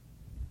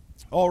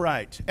All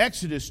right,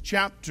 Exodus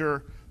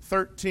chapter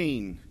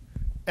 13.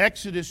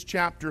 Exodus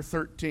chapter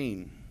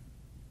 13.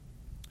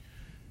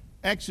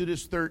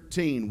 Exodus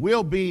 13.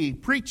 We'll be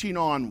preaching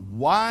on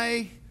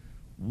why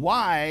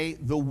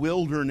the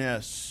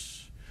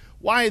wilderness.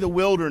 Why the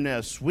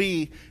wilderness?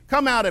 We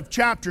come out of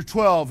chapter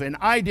 12, and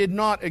I did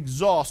not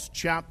exhaust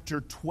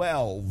chapter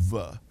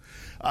 12.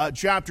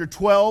 Chapter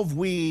 12,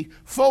 we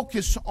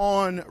focus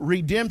on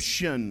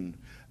redemption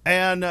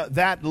and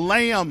that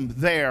lamb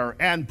there,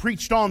 and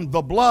preached on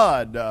the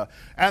blood,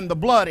 and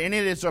it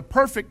is a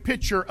perfect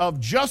picture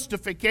of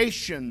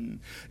justification.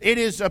 It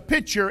is a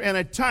picture and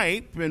a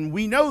type, and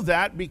we know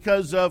that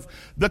because of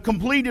the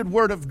completed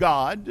Word of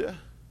God,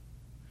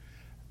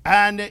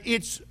 and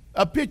it's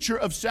a picture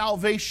of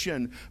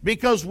salvation,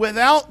 because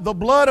without the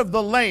blood of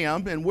the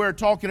lamb, and we're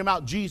talking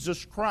about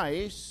Jesus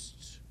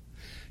Christ,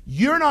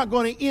 you're not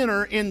going to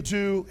enter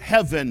into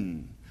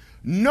heaven.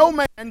 No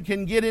man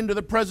can get into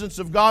the presence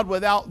of God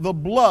without the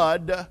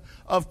blood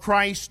of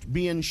Christ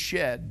being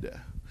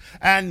shed.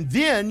 And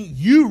then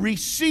you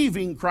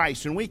receiving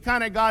Christ. And we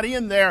kind of got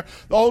in there.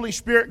 The Holy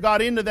Spirit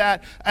got into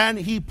that. And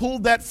He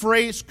pulled that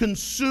phrase,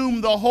 consume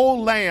the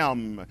whole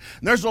lamb. And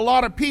there's a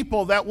lot of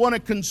people that want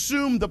to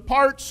consume the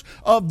parts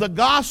of the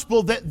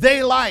gospel that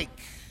they like.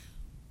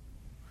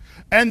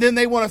 And then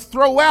they want to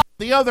throw out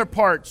the other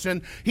parts.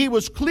 And He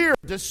was clear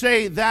to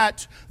say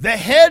that the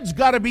head's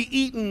got to be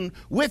eaten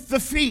with the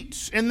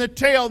feet and the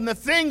tail, and the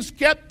things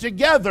kept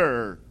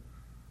together.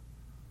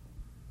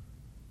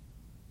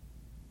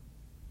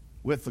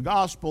 With the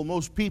gospel,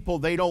 most people,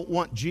 they don't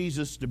want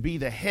Jesus to be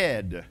the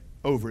head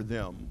over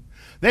them.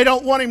 They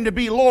don't want Him to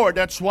be Lord.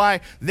 That's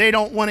why they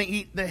don't want to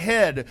eat the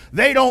head.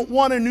 They don't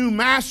want a new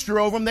master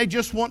over them. They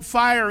just want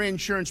fire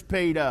insurance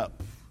paid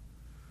up.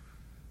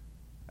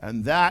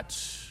 And that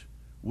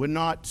would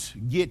not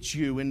get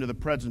you into the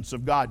presence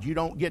of God. You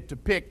don't get to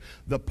pick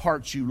the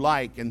parts you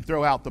like and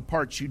throw out the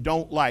parts you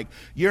don't like.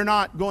 You're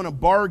not going to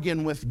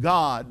bargain with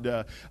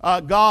God.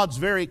 God's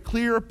very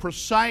clear,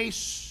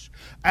 precise,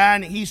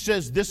 and He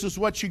says, this is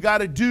what you got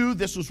to do,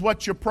 this is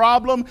what's your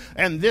problem,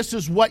 and this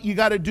is what you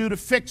got to do to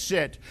fix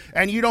it.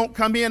 And you don't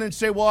come in and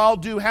say, well, I'll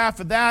do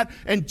half of that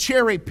and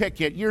cherry pick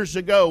it. Years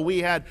ago, we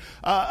had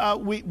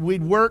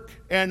we'd work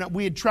and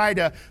we'd try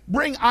to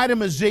bring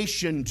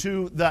itemization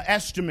to the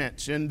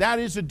estimates. And that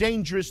is a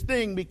dangerous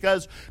thing,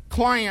 because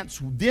clients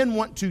then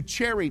want to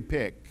cherry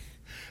pick.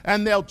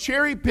 And they'll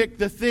cherry pick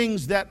the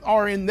things that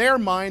are in their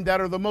mind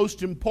that are the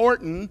most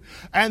important,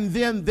 and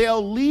then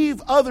they'll leave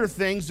other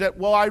things that,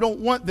 well, I don't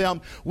want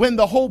them, when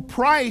the whole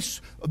price,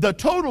 the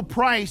total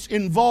price,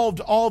 involved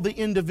all the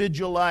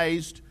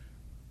individualized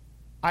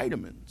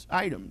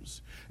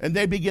items. And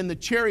they begin to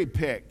cherry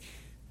pick.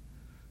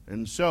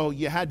 And so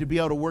you had to be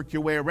able to work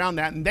your way around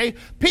that. And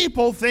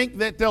people think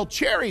that they'll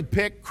cherry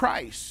pick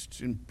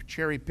Christ and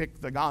cherry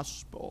pick the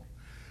gospel.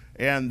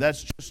 And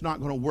that's just not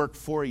going to work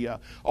for you.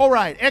 All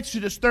right,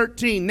 Exodus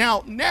 13.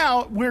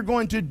 Now we're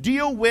going to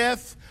deal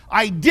with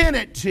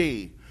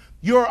identity.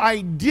 Your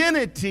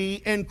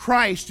identity in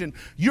Christ. And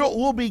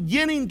we're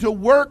beginning to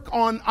work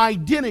on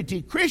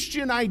identity.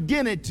 Christian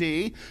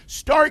identity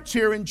starts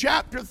here in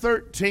chapter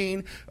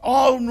 13,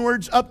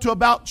 onwards up to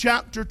about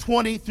chapter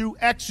 20 through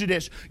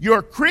Exodus.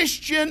 Your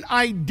Christian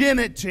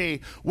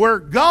identity, where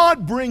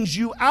God brings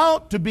you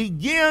out to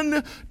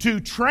begin to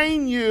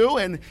train you.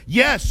 And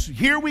yes,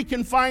 here we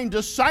can find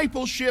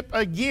discipleship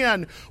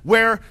again,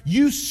 where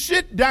you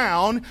sit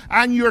down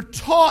and you're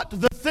taught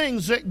the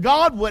things that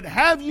God would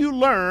have you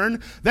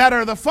learn, that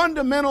are the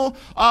fundamental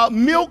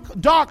milk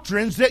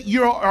doctrines that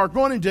you are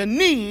going to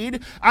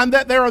need, and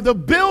that there are the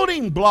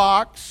building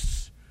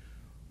blocks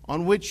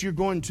on which you're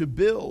going to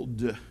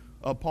build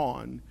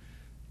upon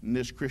in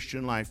this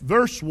Christian life.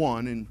 Verse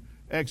 1 in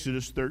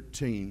Exodus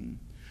 13.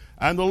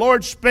 And the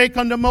Lord spake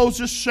unto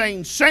Moses,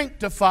 saying,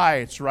 sanctify,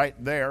 it's right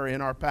there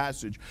in our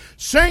passage,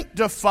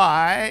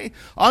 sanctify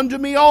unto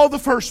me all the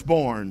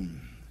firstborn.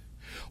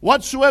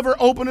 Whatsoever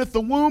openeth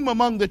the womb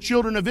among the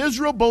children of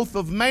Israel, both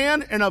of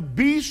man and of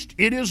beast,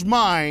 it is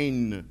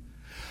mine.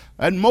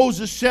 And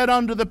Moses said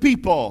unto the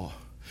people,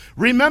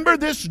 remember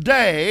this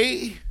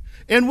day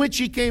in which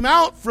ye came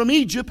out from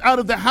Egypt, out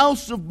of the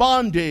house of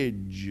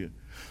bondage.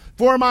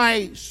 For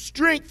my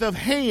strength of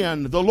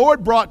hand the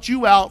Lord brought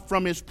you out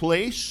from His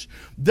place.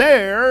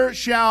 There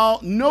shall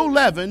no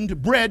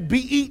leavened bread be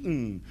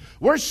eaten.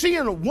 We're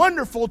seeing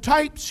wonderful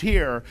types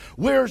here.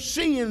 We're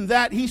seeing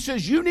that He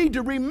says you need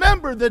to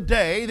remember the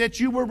day that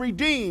you were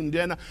redeemed.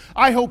 And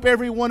I hope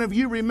every one of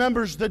you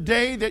remembers the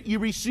day that you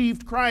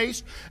received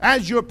Christ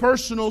as your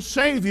personal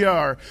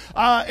Savior.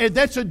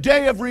 That's a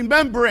day of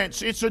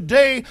remembrance. It's a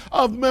day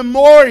of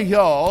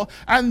memorial.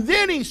 And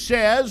then He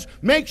says,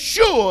 make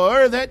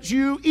sure that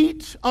you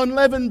eat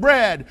unleavened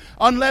bread.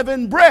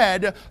 Unleavened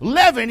bread,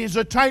 leaven is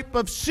a type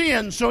of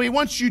sin. So He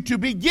wants you to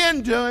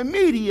begin to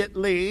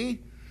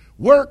immediately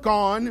work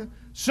on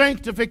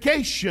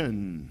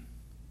sanctification.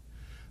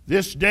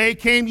 This day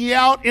came ye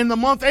out in the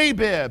month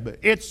Abib.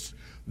 It's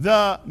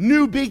the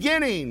new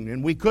beginning.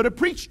 And we could have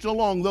preached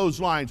along those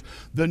lines.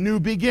 The new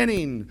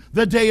beginning,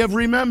 the day of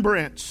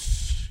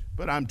remembrance.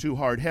 But I'm too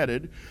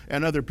hard-headed,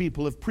 and other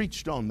people have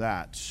preached on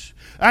that.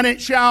 And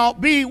it shall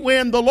be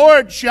when the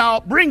Lord shall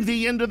bring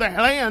thee into the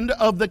land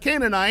of the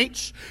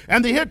Canaanites,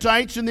 and the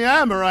Hittites, and the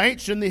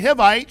Amorites, and the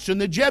Hivites,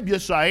 and the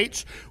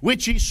Jebusites,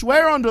 which he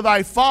sware unto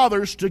thy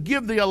fathers to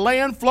give thee a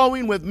land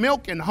flowing with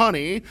milk and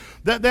honey,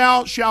 that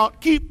thou shalt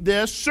keep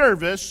this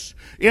service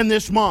in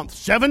this month,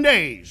 7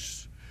 days.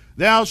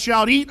 Thou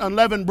shalt eat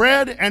unleavened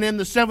bread, and in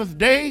the 7th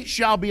day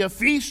shall be a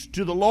feast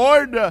to the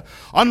Lord.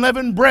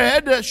 Unleavened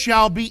bread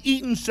shall be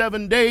eaten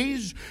 7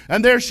 days,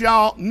 and there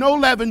shall no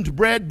leavened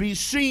bread be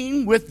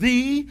seen with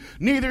thee,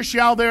 neither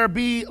shall there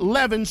be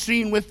leaven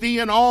seen with thee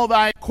in all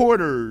thy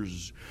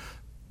quarters.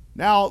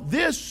 Now,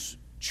 this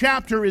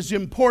chapter is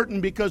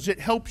important because it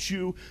helps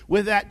you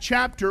with that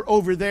chapter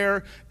over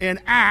there in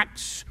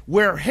Acts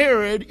where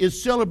Herod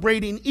is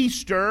celebrating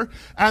Easter,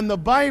 and the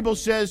Bible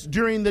says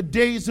during the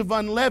days of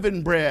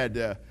unleavened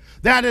bread.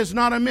 That is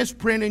not a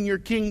misprint in your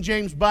King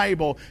James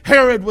Bible.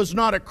 Herod was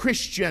not a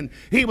Christian.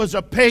 He was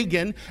a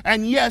pagan,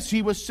 and yes,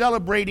 he was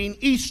celebrating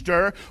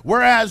Easter,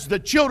 whereas the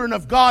children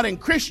of God and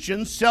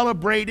Christians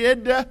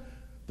celebrated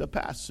the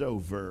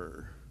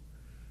Passover.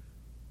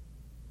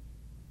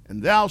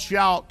 And thou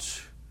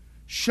shalt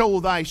show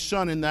thy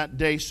son in that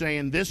day,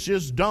 saying, This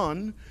is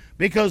done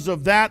because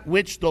of that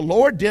which the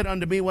Lord did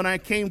unto me when I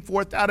came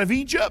forth out of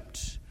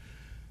Egypt.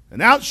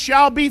 And thou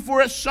shalt be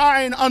for a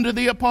sign unto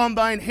thee upon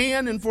thine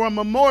hand, and for a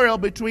memorial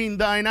between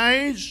thine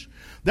eyes,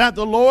 that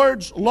the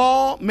Lord's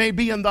law may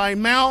be in thy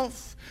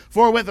mouth.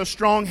 For with a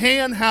strong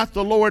hand hath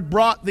the Lord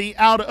brought thee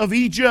out of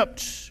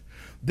Egypt.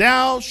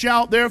 Thou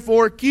shalt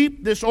therefore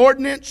keep this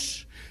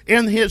ordinance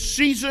in his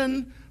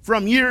season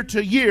from year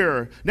to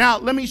year. Now,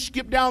 let me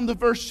skip down to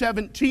verse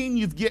 17.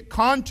 You get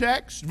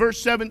context.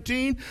 Verse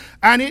 17.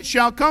 And it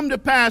shall come to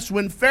pass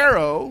when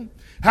Pharaoh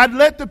had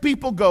let the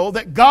people go,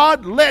 that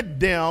God led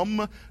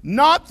them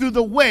not through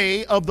the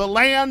way of the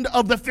land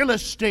of the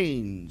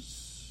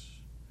Philistines.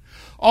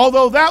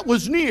 Although that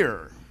was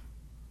near.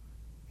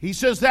 He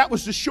says that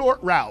was the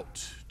short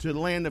route to the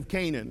land of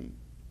Canaan.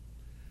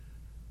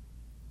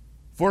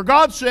 For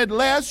God said,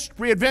 Lest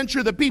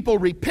peradventure the people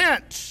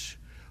repent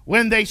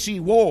when they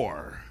see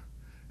war,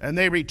 and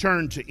they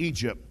return to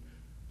Egypt.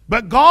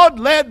 But God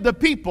led the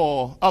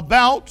people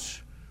about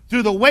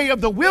through the way of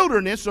the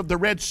wilderness of the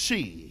Red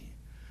Sea.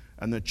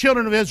 And the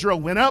children of Israel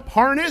went up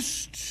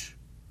harnessed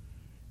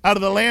out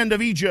of the land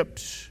of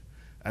Egypt.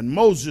 And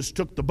Moses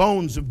took the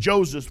bones of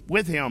Joseph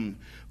with him,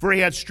 for he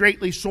had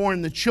straitly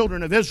sworn the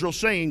children of Israel,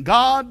 saying,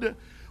 God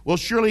will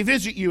surely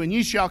visit you, and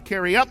ye shall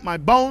carry up my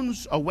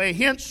bones away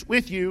hence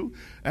with you.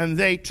 And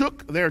they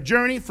took their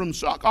journey from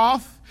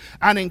Succoth,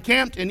 and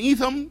encamped in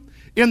Etham,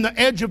 in the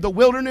edge of the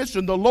wilderness,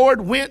 and the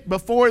Lord went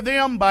before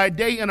them by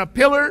day in a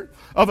pillar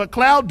of a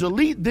cloud to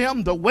lead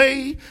them the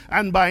way,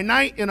 and by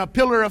night in a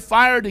pillar of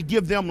fire to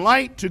give them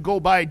light to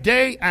go by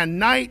day and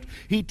night.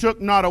 He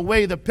took not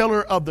away the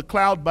pillar of the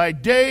cloud by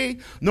day,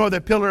 nor the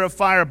pillar of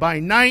fire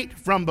by night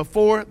from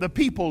before the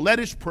people. Let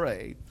us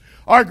pray.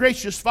 Our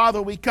gracious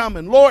Father, we come,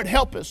 and Lord,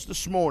 help us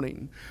this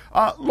morning.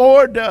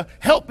 Lord,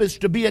 help us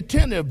to be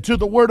attentive to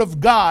the Word of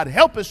God.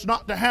 Help us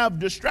not to have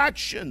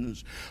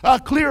distractions.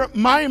 Clear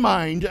my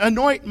mind.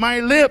 Anoint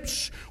my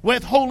lips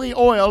with holy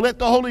oil. Let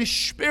the Holy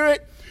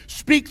Spirit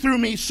speak through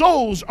me.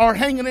 Souls are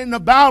hanging in the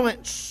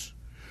balance.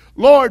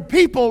 Lord,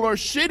 people are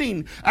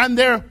sitting and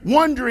they're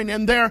wondering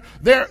and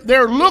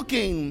they're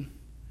looking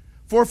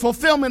for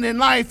fulfillment in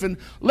life, and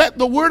let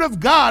the Word of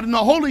God and the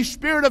Holy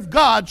Spirit of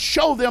God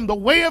show them the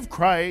way of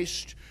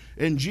Christ.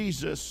 In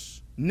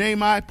Jesus'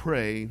 name I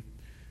pray.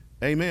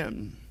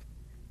 Amen.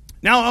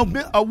 Now,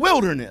 a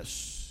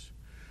wilderness.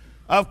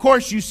 Of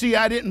course, you see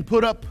I didn't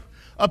put up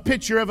a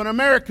picture of an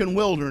American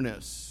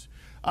wilderness.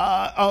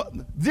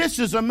 This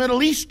is a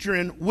Middle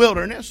Eastern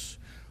wilderness.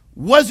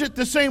 Was it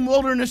the same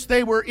wilderness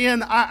they were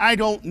in? I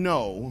don't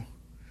know.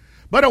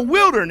 But a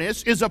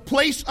wilderness is a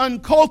place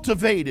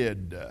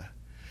uncultivated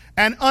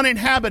and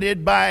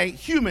uninhabited by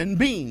human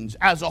beings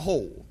as a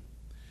whole.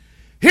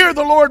 Here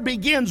the Lord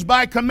begins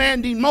by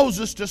commanding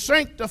Moses to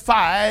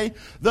sanctify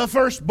the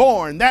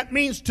firstborn. That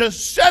means to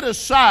set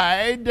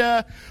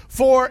aside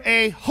for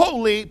a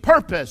holy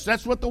purpose.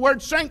 That's what the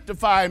word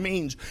sanctify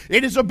means.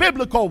 It is a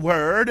biblical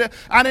word,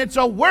 and it's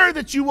a word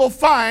that you will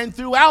find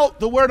throughout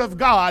the Word of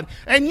God.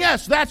 And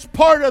yes, that's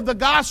part of the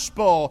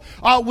gospel.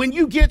 When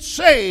you get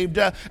saved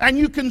and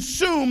you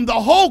consume the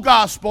whole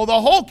gospel,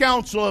 the whole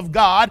counsel of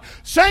God,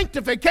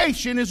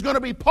 sanctification is going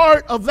to be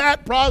part of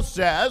that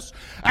process.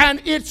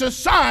 And it's a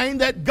sign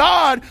that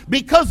God,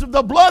 because of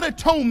the blood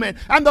atonement,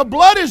 and the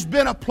blood has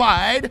been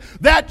applied,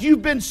 that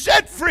you've been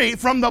set free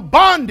from the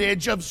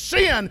bondage of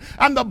sin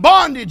and the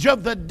bondage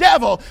of the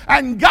devil,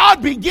 and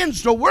God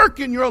begins to work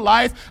in your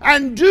life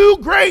and do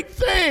great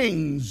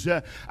things.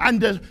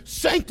 And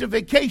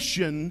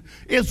sanctification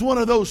is one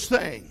of those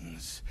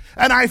things.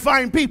 And I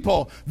find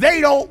people,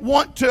 they don't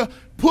want to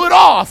put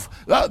off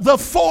the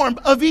form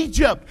of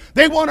Egypt.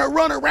 They want to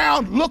run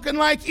around looking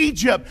like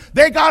Egypt.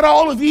 They got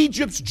all of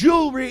Egypt's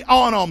jewelry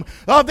on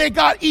them. They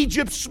got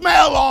Egypt's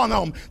smell on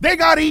them. They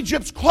got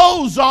Egypt's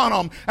clothes on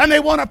them. And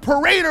they want to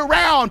parade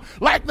around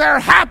like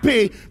they're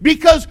happy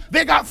because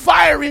they got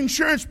fire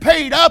insurance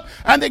paid up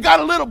and they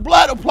got a little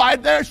blood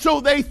applied there,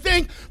 so they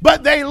think,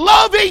 but they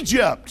love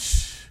Egypt.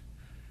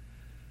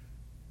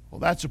 Well,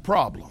 that's a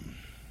problem.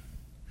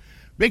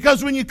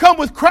 Because when you come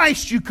with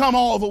Christ, you come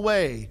all the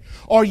way,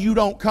 or you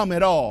don't come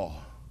at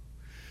all.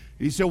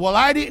 He said, well,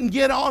 I didn't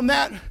get on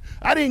that.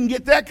 I didn't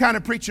get that kind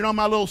of preaching on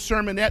my little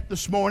sermonette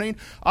this morning.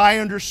 I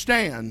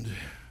understand.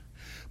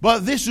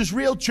 But this is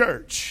real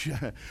church.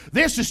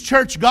 This is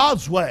church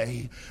God's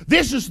way.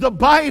 This is the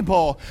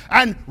Bible.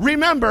 And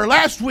remember,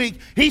 last week,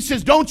 he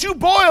says, don't you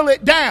boil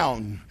it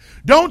down.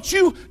 Don't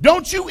you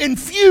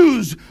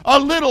infuse a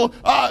little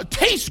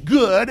taste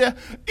good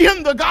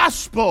in the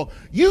gospel.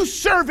 You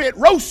serve it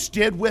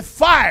roasted with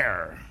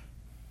fire.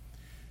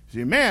 You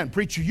say, man,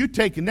 preacher, you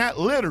taking that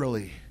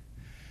literally.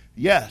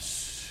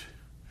 Yes,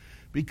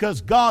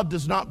 because God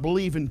does not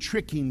believe in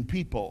tricking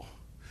people.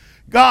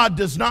 God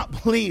does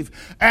not believe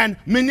in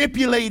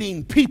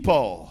manipulating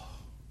people.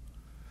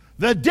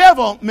 The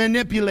devil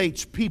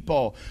manipulates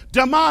people.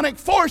 Demonic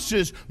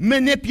forces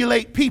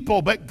manipulate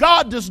people, but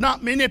God does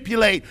not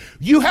manipulate.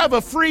 You have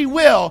a free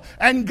will,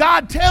 and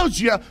God tells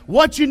you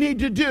what you need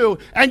to do,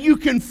 and you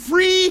can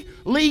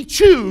freely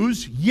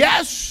choose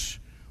yes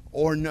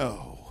or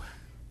no.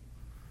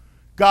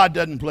 God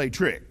doesn't play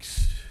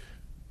tricks.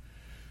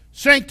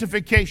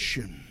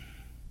 Sanctification.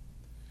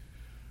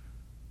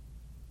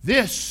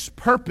 This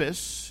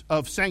purpose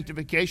of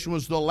sanctification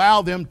was to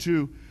allow them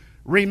to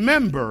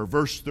remember,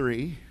 verse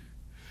 3,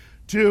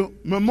 to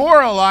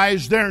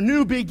memorialize their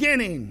new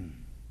beginning.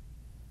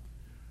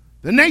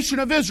 The nation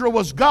of Israel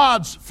was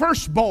God's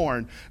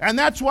firstborn, and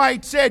that's why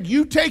it said,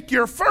 you take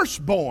your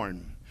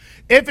firstborn.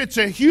 If it's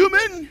a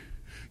human,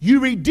 you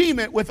redeem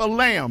it with a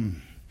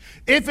lamb.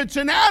 If it's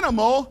an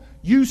animal,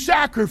 you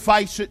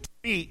sacrifice it to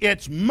me.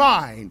 It's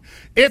mine.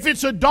 If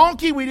it's a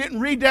donkey, we didn't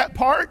read that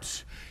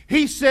part.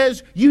 He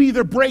says you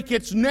either break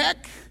its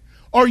neck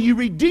or you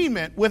redeem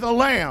it with a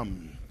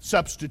lamb.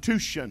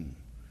 Substitution.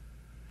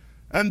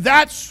 And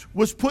that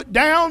was put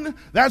down.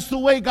 That's the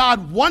way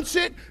God wants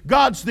it.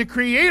 God's the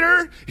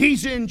creator.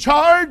 He's in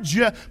charge.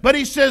 But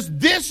he says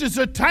this is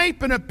a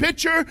type and a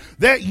picture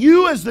that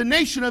you as the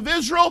nation of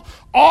Israel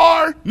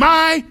are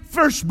my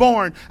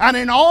firstborn. And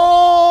in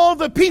all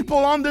the people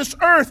on this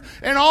earth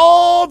and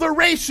all the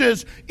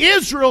races,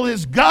 Israel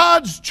is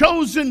God's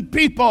chosen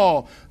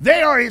people.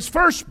 They are his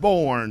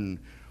firstborn.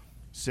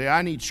 Say,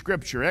 I need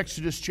scripture.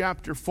 Exodus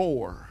chapter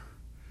 4.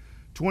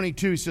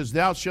 22 says,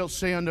 thou shalt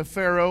say unto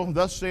Pharaoh,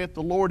 thus saith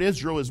the Lord,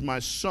 Israel is my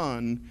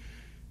son,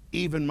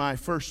 even my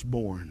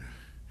firstborn.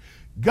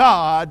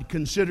 God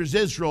considers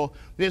Israel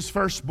his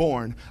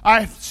firstborn.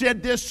 I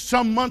said this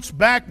some months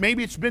back,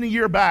 maybe it's been a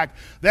year back,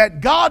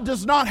 that God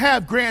does not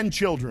have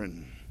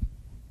grandchildren.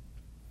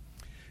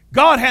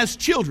 God has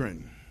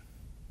children.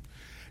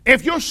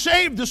 If you're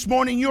saved this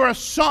morning, you're a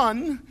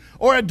son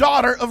or a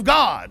daughter of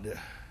God.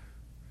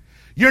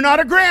 You're not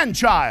a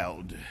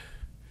grandchild.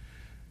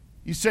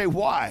 You say,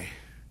 why?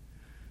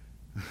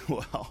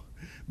 Well,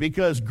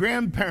 because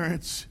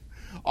grandparents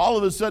all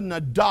of a sudden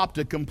adopt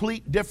a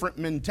complete different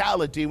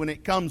mentality when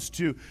it comes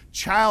to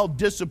child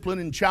discipline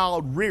and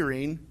child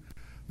rearing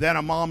than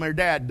a mom or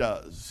dad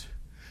does.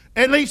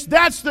 At least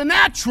that's the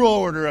natural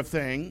order of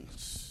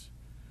things.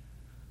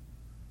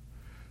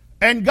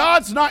 And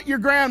God's not your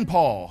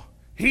grandpa.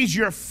 He's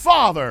your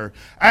father.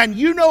 And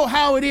you know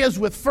how it is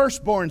with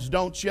firstborns,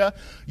 don't you?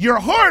 You're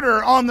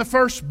harder on the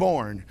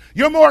firstborn.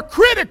 You're more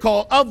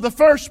critical of the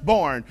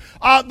firstborn.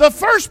 The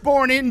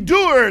firstborn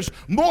endures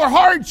more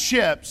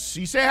hardships.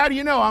 You say, how do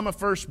you know I'm a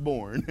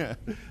firstborn?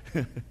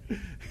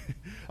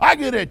 I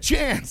get a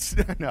chance.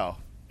 No.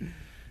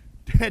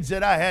 Dad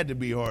said I had to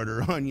be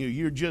harder on you.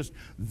 You're just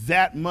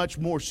that much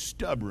more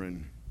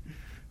stubborn.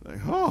 Like,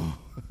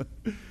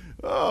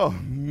 oh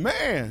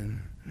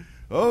man.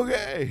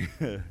 Okay.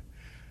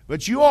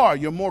 But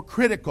you're more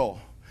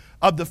critical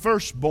of the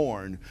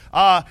firstborn.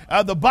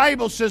 The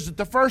Bible says that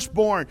the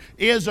firstborn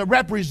is a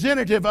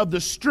representative of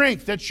the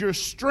strength. That's your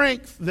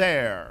strength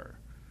there.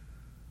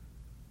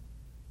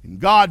 And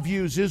God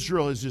views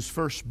Israel as his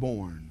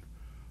firstborn.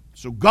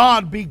 So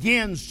God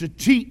begins to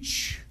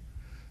teach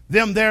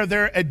them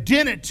their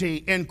identity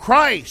in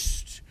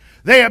Christ.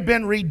 They have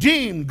been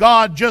redeemed.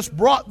 God just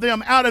brought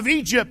them out of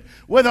Egypt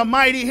with a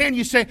mighty hand.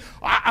 You say,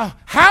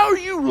 how are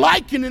you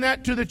likening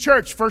that to the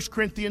church? 1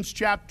 Corinthians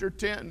chapter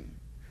 10.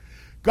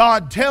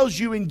 God tells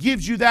you and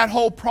gives you that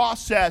whole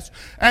process.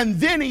 And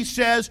then he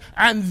says,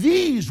 and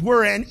these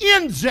were an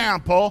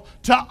example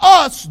to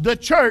us, the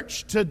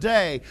church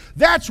today.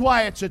 That's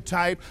why it's a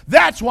type.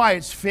 That's why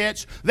it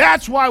fits.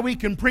 That's why we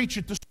can preach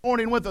it this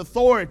morning with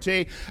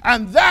authority.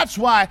 And that's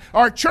why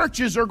our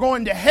churches are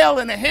going to hell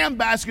in a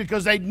handbasket,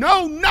 because they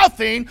know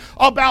nothing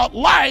about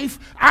life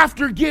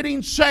after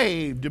getting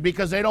saved,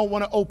 because they don't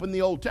want to open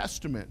the Old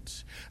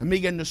Testament and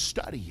begin to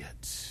study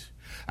it.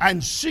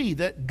 and see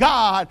that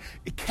God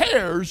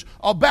cares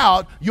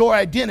about your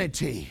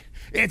identity.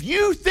 If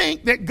you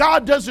think that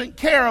God doesn't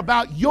care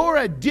about your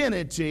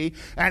identity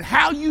and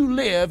how you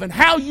live and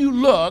how you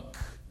look,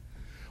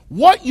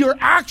 what you're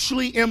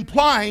actually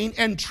implying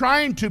and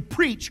trying to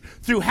preach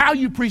through how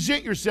you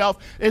present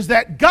yourself is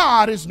that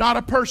God is not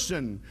a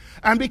person.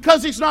 And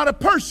because He's not a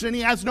person,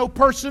 He has no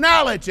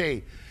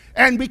personality.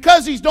 And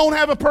because He don't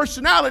have a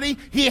personality,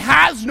 He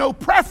has no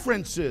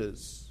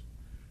preferences.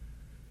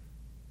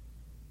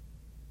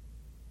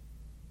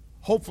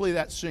 Hopefully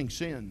that sinks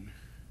in.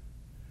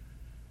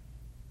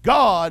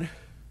 God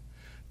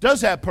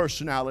does have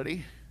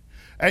personality,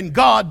 and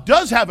God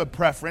does have a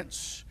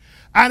preference,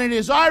 and it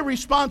is our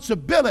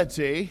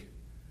responsibility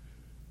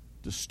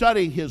to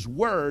study His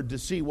Word to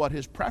see what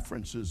His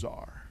preferences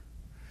are.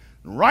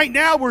 Right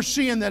now we're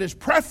seeing that His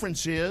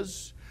preference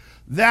is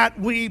that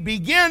we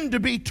begin to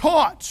be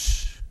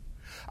taught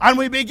and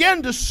we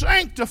begin to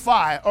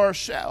sanctify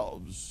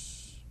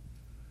ourselves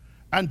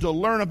and to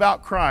learn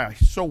about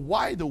Christ. So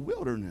why the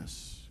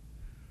wilderness?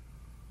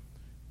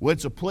 Well,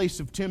 it's a place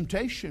of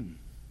temptation.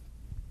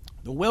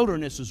 The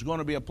wilderness is going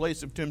to be a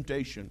place of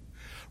temptation.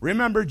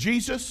 Remember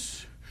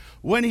Jesus,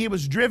 when He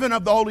was driven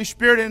of the Holy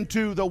Spirit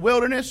into the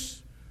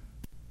wilderness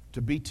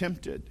to be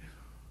tempted.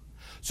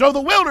 So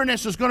the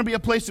wilderness is going to be a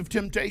place of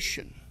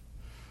temptation.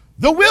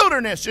 The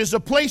wilderness is a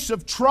place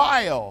of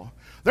trial.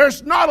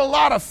 There's not a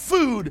lot of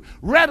food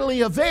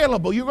readily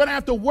available. You're going to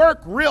have to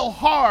work real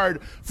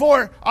hard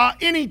for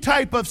any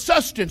type of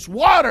sustenance.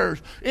 Water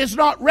is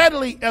not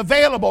readily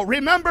available.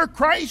 Remember,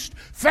 Christ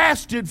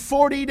fasted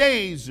 40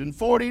 days and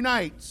 40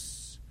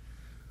 nights.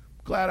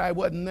 Glad I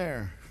wasn't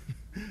there.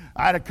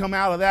 I'd have come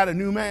out of that a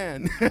new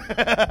man.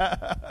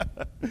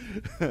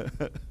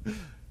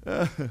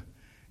 And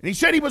He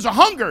said He was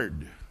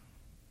a-hungered.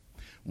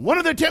 One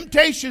of the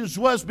temptations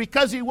was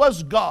because He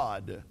was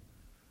God.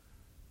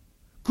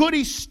 Could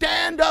He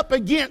stand up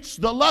against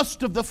the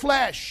lust of the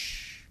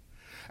flesh?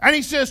 And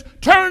He says,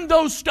 turn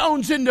those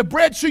stones into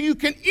bread so you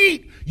can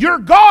eat. You're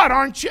God,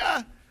 aren't you?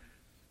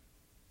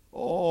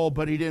 Oh,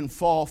 but He didn't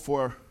fall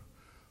for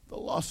the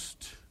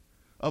lust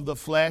of the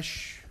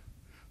flesh,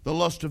 the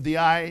lust of the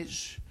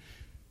eyes.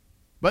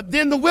 But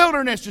then the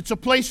wilderness, it's a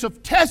place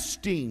of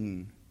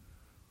testing.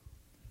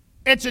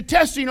 It's a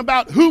testing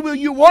about who will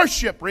you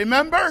worship,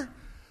 remember?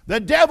 The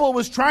devil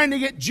was trying to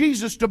get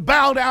Jesus to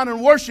bow down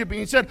and worship Him.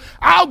 He said,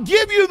 I'll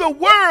give you the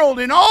world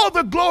and all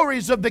the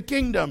glories of the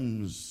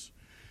kingdoms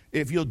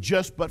if you'll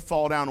just but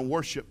fall down and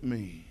worship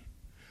me.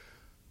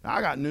 Now,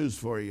 I got news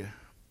for you.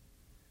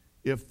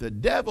 If the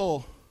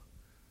devil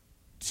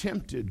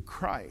tempted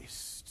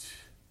Christ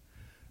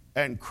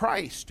and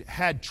Christ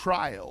had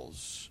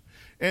trials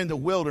in the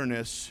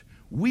wilderness,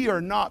 we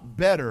are not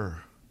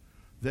better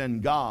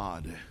than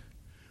God.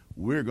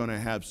 We're going to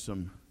have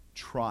some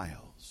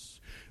trials.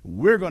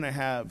 We're going to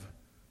have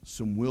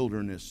some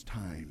wilderness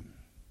time.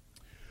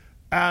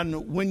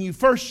 And when you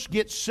first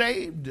get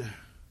saved,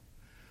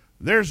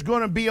 there's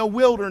going to be a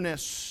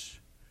wilderness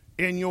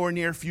in your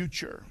near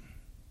future.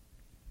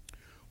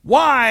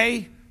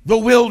 Why the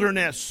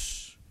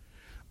wilderness?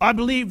 I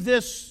believe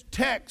this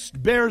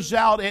text bears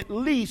out at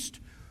least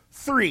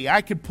 3.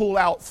 I could pull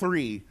out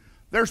 3.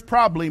 There's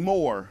probably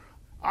more.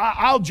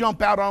 I'll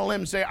jump out on a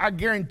limb and say, I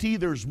guarantee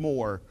there's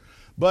more.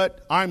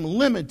 But I'm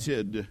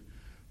limited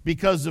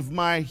because of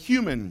my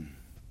human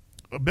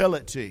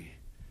ability.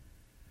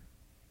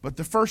 But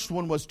the first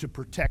one was to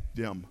protect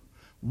them.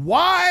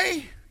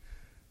 Why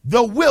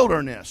the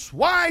wilderness?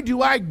 Why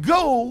do I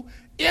go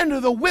into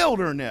the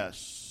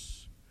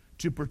wilderness?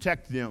 To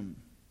protect them.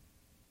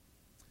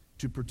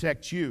 To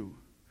protect you.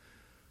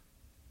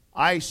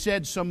 I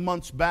said some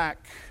months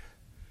back,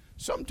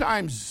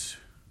 sometimes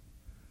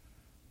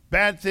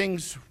bad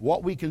things,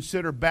 what we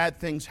consider bad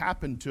things,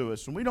 happen to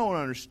us, and we don't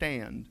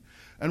understand.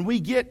 And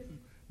we get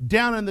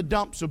down in the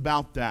dumps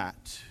about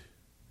that.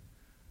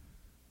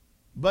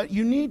 But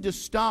you need to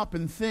stop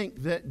and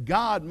think that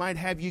God might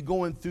have you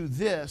going through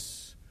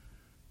this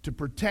to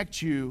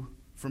protect you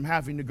from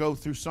having to go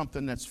through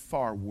something that's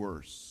far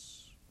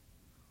worse.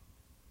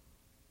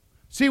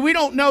 See, we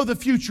don't know the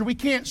future. We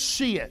can't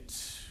see it.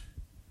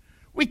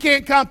 We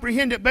can't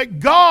comprehend it, but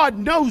God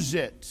knows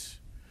it.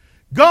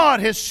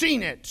 God has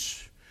seen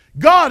it.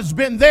 God's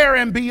been there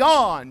and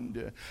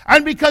beyond.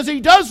 And because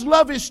He does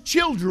love His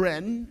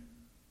children,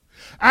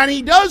 and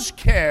He does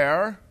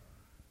care,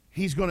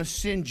 He's going to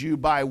send you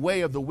by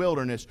way of the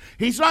wilderness.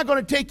 He's not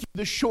going to take you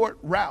the short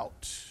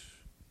route.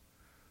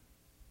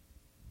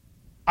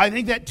 I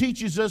think that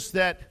teaches us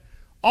that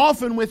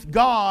often with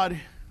God,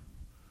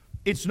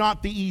 it's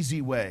not the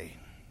easy way.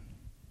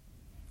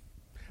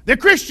 The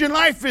Christian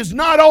life is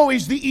not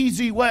always the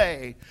easy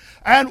way.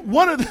 And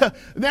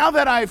now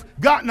that I've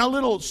gotten a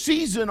little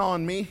season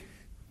on me,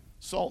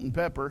 salt and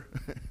pepper,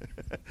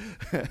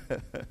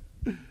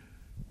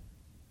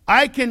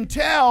 I can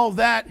tell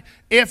that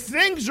if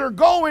things are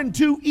going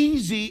too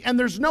easy and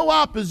there's no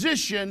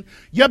opposition,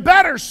 you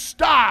better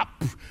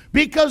stop.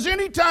 Because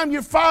anytime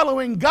you're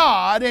following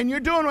God and you're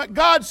doing what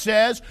God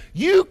says,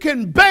 you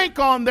can bank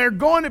on there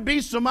going to be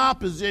some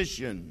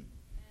opposition.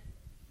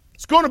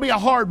 It's going to be a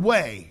hard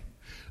way.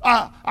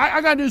 I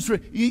got news for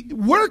you.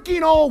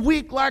 Working all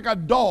week like a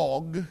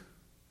dog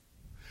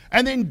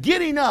and then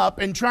getting up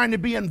and trying to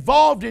be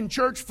involved in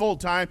church full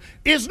time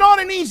is not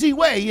an easy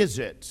way, is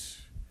it?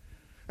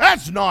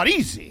 That's not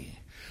easy.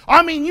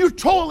 I mean, you're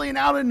toiling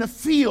out in the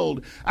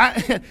field.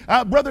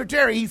 Brother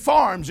Terry, he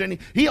farms, and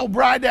he'll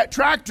ride that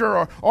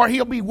tractor, or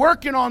he'll be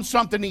working on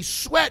something. He's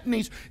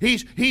sweating.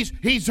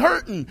 He's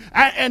hurting.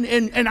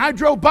 And I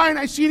drove by and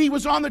I seen he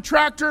was on the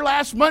tractor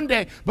last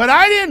Monday, but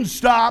I didn't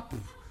stop.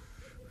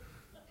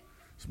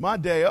 It's my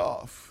day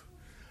off.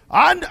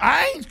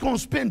 I ain't going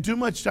to spend too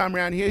much time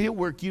around here. He'll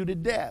work you to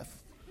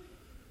death.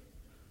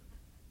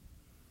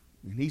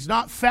 And he's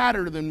not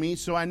fatter than me,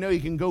 so I know he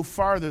can go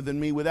farther than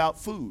me without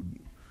food.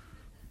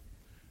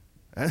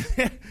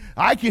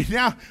 I can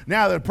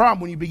now the problem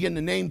when you begin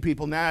to name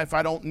people, now if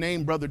I don't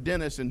name Brother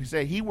Dennis and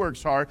say he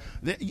works hard,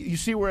 you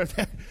see where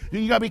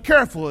you got to be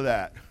careful of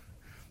that.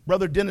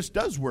 Brother Dennis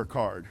does work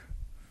hard.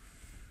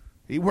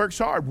 He works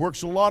hard,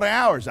 works a lot of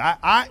hours.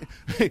 I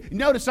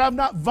notice I've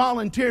not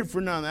volunteered for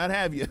none of that,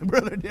 have you,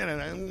 Brother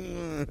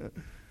Dennis?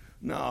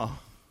 No.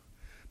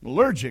 I'm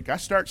allergic. I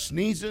start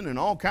sneezing and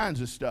all kinds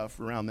of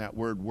stuff around that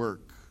word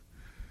work.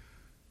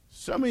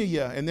 Some of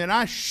you, and then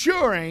I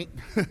sure ain't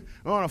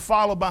going to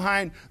follow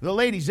behind the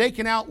ladies. They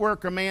can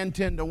outwork a man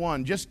 10 to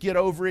 1. Just get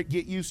over it,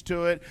 get used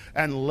to it,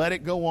 and let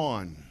it go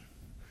on.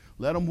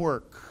 Let them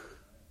work.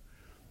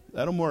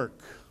 Let them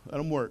work. Let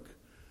them work.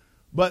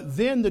 But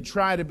then to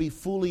try to be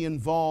fully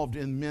involved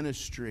in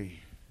ministry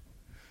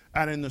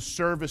and in the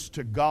service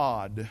to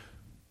God,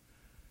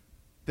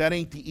 that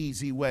ain't the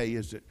easy way,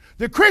 is it?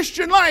 The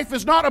Christian life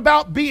is not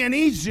about being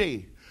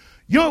easy.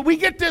 You know, we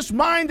get this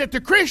mind that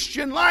the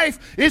Christian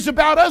life is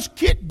about us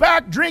kick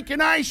back,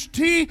 drinking iced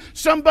tea,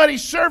 somebody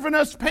serving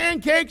us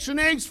pancakes and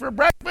eggs for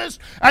breakfast,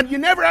 and you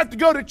never have to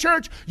go to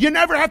church, you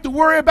never have to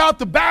worry about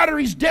the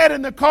batteries dead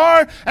in the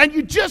car, and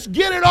you just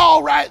get it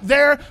all right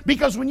there,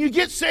 because when you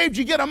get saved,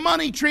 you get a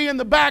money tree in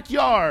the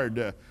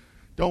backyard.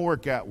 Don't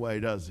work that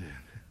way, does it?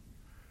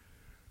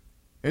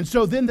 And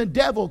so then the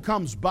devil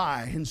comes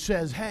by and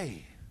says,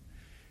 hey,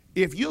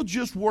 if you'll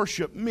just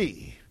worship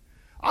me,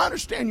 I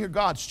understand you're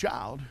God's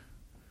child.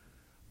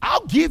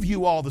 I'll give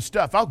you all the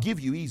stuff. I'll give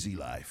you easy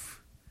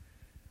life.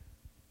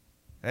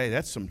 Hey,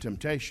 that's some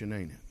temptation,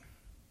 ain't it?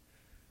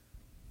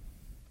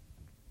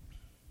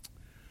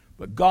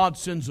 But God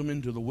sends them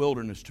into the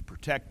wilderness to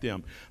protect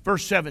them.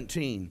 Verse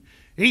 17,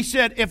 he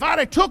said, if I'd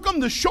have took them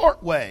the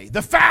short way,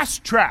 the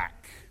fast track,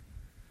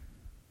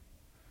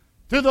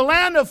 through the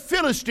land of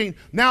Philistine.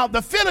 Now,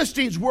 the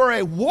Philistines were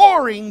a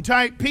warring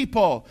type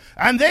people,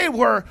 and they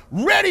were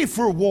ready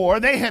for war.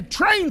 They had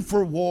trained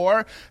for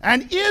war,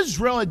 and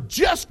Israel had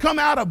just come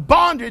out of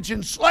bondage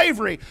and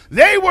slavery.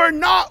 They were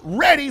not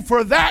ready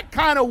for that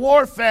kind of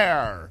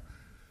warfare.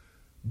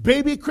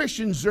 Baby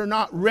Christians are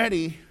not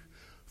ready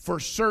for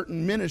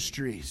certain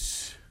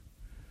ministries.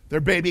 They're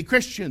baby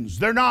Christians.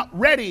 They're not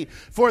ready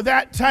for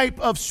that type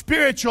of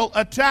spiritual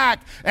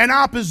attack and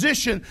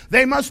opposition.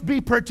 They must be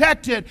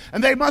protected,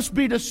 and they must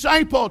be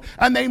discipled,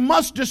 and they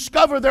must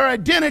discover their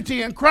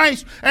identity in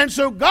Christ. And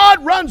so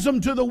God runs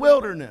them to the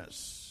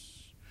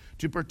wilderness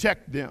to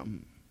protect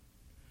them.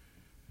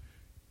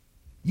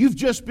 You've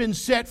just been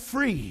set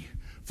free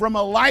from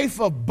a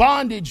life of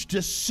bondage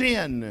to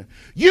sin.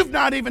 You've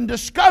not even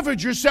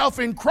discovered yourself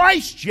in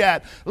Christ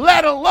yet,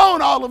 let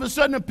alone all of a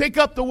sudden to pick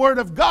up the Word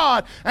of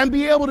God and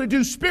be able to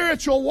do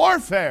spiritual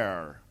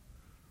warfare.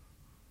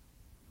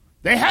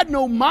 They had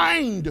no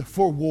mind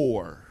for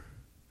war.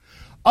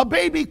 A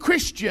baby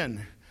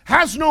Christian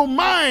has no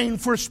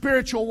mind for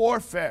spiritual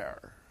warfare.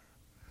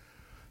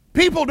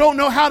 People don't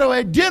know how to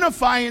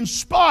identify and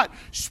spot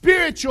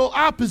spiritual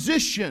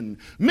opposition.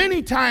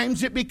 Many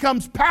times it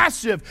becomes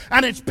passive,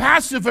 and it's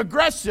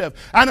passive-aggressive.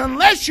 And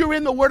unless you're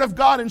in the Word of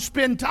God and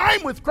spend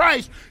time with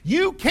Christ,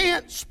 you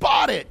can't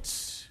spot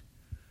it.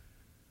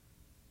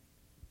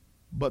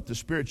 But the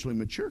spiritually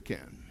mature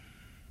can.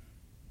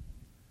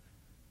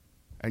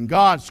 And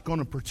God's going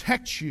to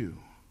protect you.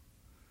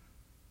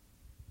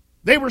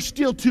 They were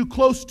still too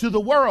close to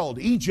the world,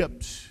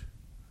 Egypt.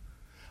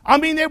 I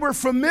mean, they were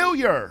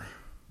familiar.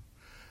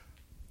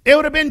 It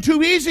would have been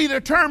too easy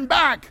to turn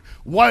back.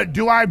 What,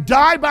 do I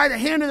die by the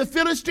hand of the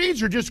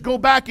Philistines, or just go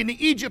back into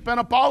Egypt and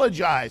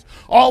apologize?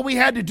 All we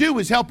had to do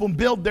was help them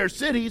build their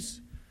cities.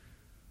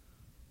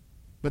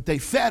 But they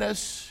fed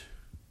us.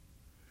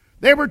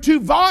 They were too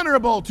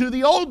vulnerable to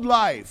the old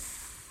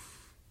life.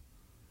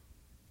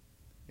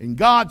 And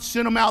God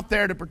sent them out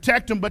there to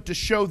protect them, but to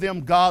show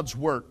them God's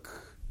work.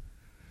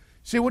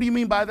 See, what do you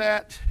mean by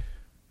that?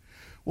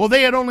 Well,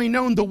 they had only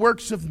known the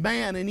works of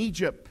man in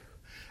Egypt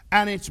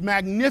and its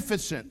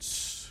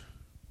magnificence.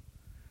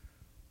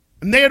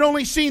 And they had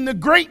only seen the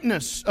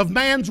greatness of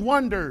man's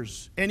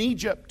wonders in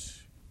Egypt.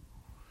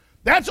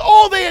 That's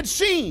all they had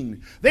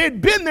seen. They had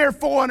been there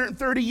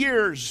 430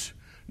 years.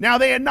 Now,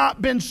 they had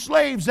not been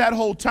slaves that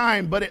whole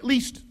time, but at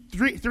least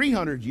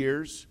 300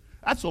 years.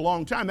 That's a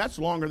long time. That's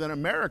longer than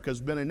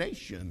America's been a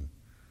nation.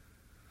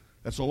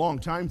 That's a long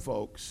time,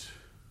 folks.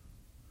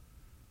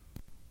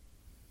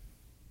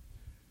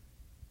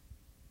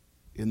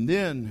 And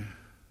then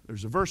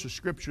there's a verse of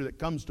Scripture that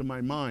comes to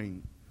my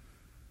mind.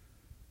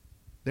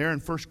 There in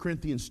 1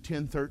 Corinthians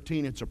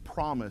 10:13, it's a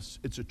promise,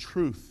 it's a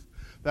truth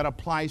that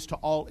applies to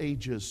all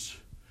ages,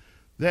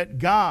 that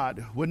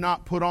God would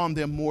not put on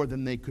them more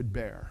than they could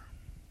bear.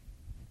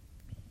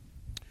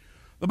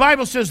 The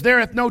Bible says, there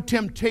hath no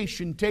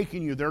temptation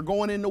taken you. They're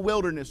going in the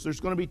wilderness. There's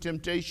going to be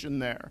temptation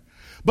there.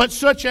 But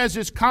such as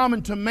is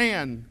common to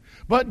man.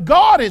 But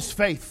God is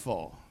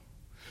faithful,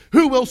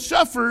 who will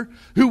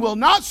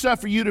not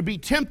suffer you to be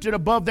tempted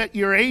above that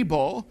you're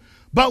able,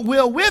 but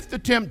will with the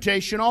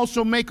temptation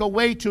also make a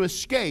way to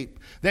escape,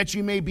 that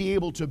you may be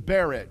able to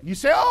bear it. You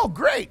say, oh,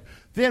 great.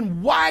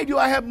 Then why do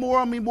I have more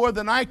on me more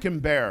than I can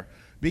bear?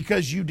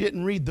 Because you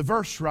didn't read the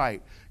verse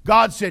right.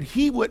 God said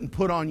He wouldn't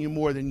put on you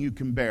more than you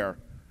can bear.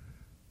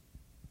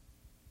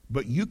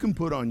 But you can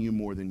put on you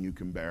more than you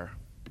can bear.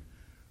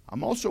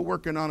 I'm also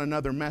working on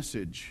another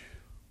message.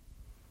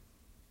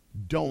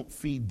 Don't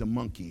feed the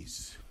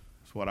monkeys.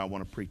 That's what I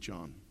want to preach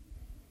on.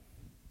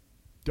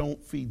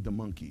 Don't feed the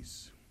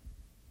monkeys.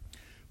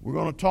 We're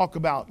going to talk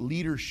about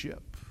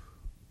leadership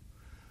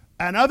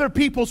and other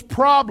people's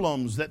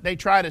problems that they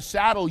try to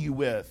saddle you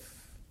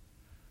with,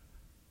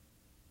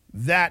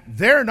 that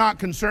they're not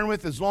concerned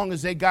with as long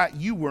as they got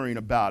you worrying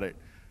about it.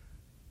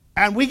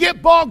 And we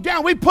get bogged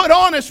down. We put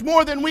on us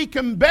more than we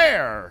can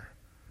bear.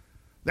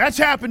 That's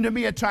happened to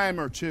me a time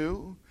or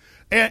two.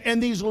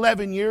 In these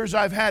 11 years,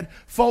 I've had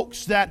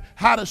folks that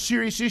had a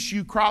serious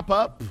issue crop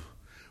up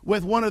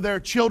with one of their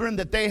children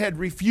that they had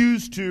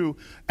refused to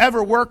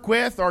ever work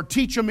with or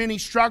teach them any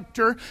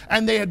structure,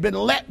 and they had been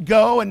let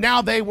go, and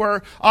now they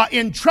were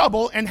in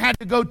trouble and had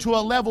to go to a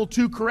level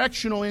 2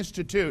 correctional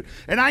institute.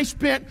 And I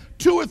spent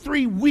 2 or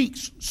 3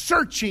 weeks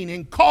searching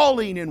and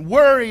calling and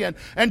worrying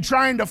and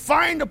trying to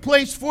find a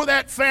place for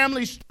that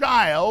family's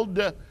child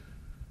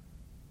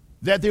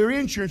that their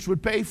insurance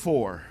would pay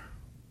for.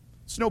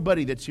 It's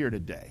nobody that's here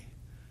today.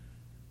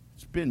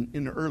 It's been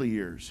in the early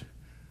years.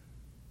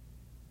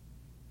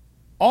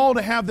 All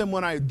to have them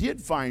when I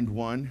did find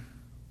one,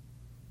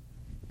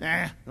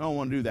 I don't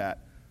want to do that.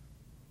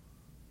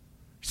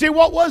 See,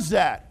 what was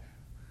that?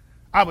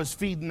 I was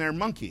feeding their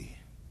monkey.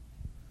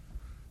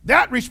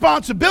 That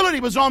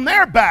responsibility was on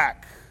their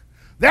back.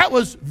 That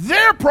was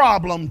their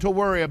problem to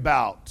worry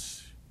about.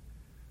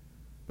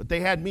 But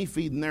they had me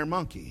feeding their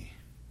monkey.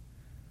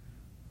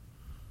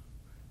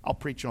 I'll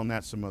preach on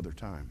that some other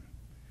time.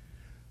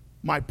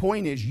 My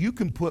point is, you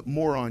can put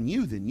more on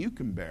you than you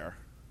can bear.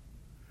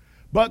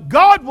 But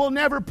God will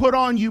never put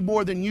on you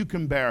more than you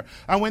can bear.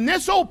 And when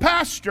this old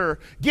pastor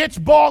gets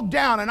bogged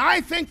down and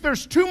I think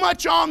there's too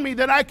much on me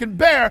that I can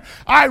bear,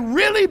 I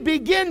really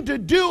begin to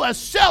do a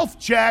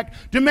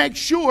self-check to make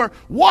sure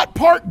what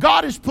part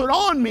God has put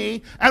on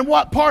me and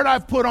what part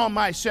I've put on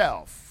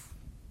myself.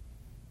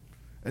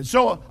 And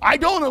so I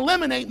don't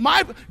eliminate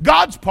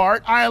God's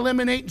part. I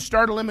eliminate and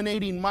start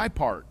eliminating my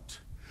part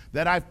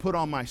that I've put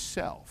on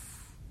myself.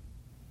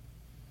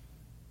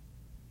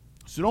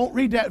 So don't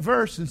read that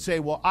verse and say,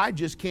 well, I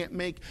just can't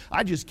make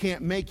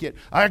it.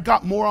 I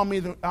got more on me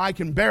than I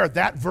can bear.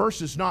 That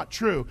verse is not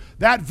true.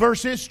 That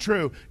verse is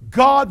true.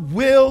 God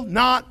will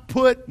not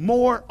put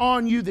more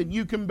on you than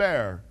you can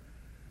bear.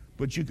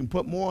 But you can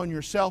put more on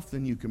yourself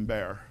than you can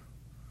bear.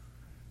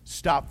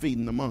 Stop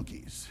feeding the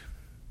monkeys.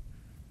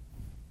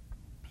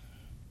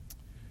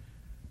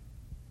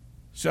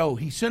 So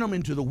He sent them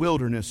into the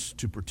wilderness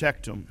to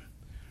protect them.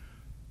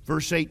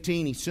 Verse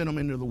 18, He sent them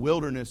into the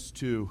wilderness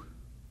to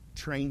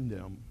train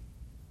them.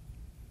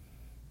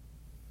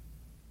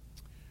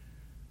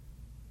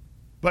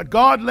 But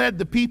God led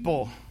the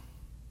people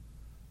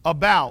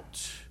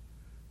about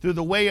through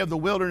the way of the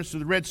wilderness to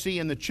the Red Sea,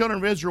 and the children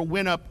of Israel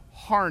went up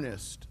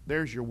harnessed.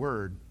 There's your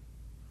word.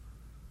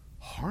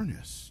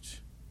 Harnessed.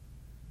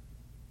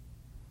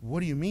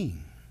 What do you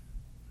mean?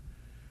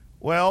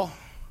 Well,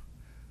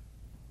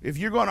 if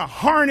you're going to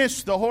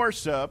harness the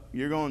horse up,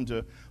 you're going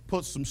to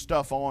put some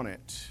stuff on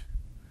it.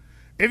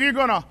 If you're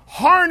going to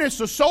harness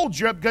a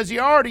soldier up, because He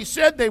already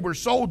said they were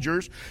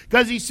soldiers,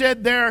 because He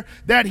said there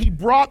that He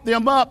brought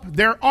them up,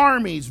 their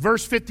armies,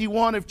 verse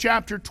 51 of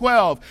chapter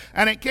 12.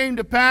 And it came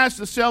to pass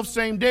the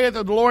selfsame day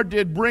that the Lord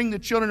did bring the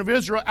children of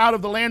Israel out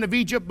of the land of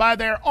Egypt by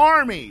their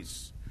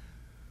armies.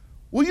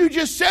 Well, you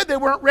just said they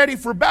weren't ready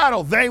for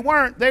battle. They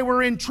weren't. They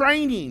were in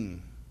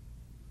training.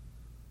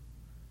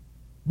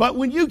 But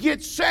when you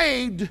get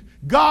saved,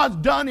 God's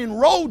done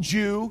enrolled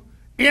you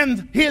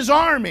in His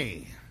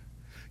army.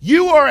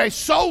 You are a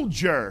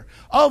soldier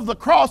of the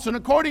cross. And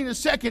according to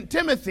 2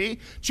 Timothy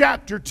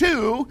chapter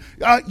 2,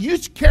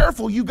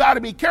 you got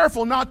to be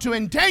careful not to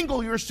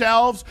entangle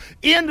yourselves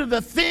into the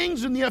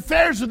things and the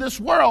affairs of this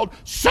world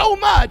so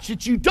much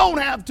that you don't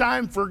have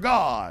time for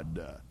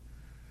God.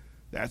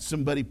 That's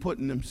somebody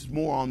putting them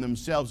more on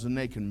themselves than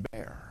they can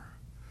bear.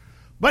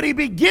 But He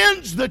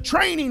begins the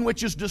training,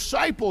 which is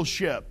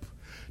discipleship,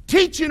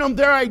 teaching them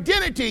their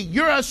identity.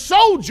 You're a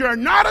soldier,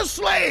 not a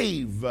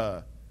slave.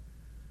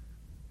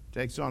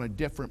 Takes on a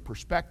different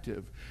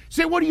perspective.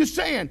 Say, what are you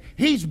saying?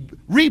 He's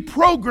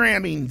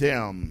reprogramming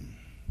them.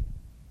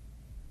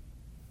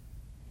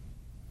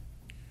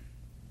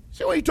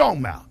 So what are you talking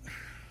about?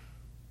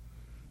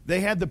 They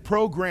had the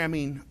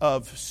programming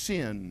of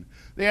sin.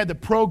 They had the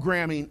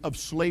programming of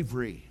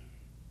slavery.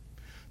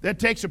 That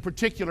takes a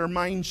particular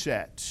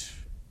mindset.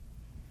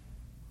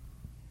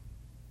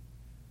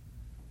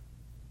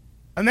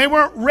 And they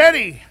weren't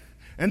ready.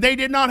 And they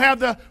did not have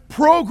the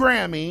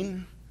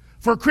programming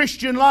for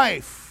Christian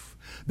life.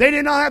 They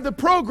did not have the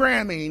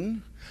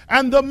programming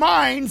and the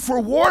mind for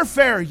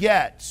warfare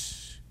yet.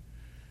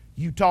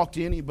 You talk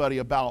to anybody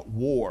about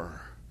war.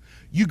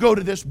 You go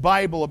to this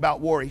Bible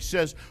about war. He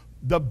says,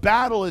 the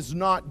battle is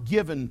not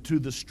given to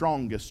the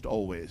strongest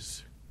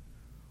always.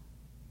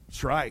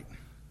 That's right.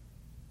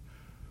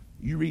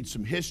 You read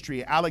some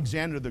history.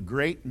 Alexander the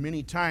Great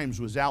many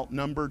times was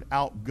outnumbered,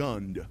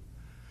 outgunned.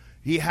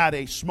 He had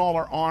a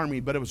smaller army,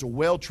 but it was a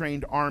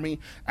well-trained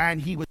army,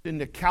 and he was in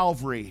the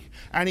cavalry.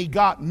 And he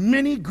got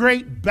many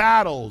great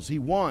battles. He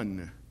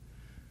won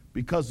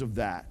because of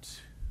that.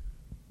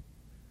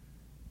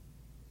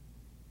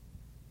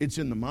 It's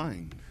in the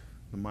mind,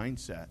 the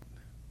mindset.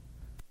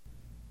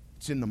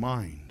 It's in the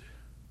mind.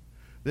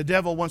 The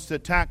devil wants to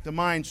attack the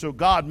mind, so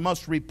God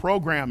must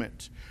reprogram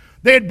it.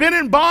 They had been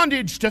in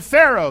bondage to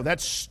Pharaoh.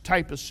 That's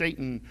type of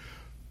Satan.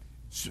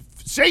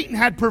 Satan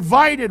had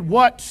provided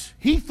what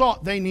he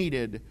thought they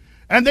needed.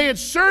 And they had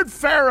served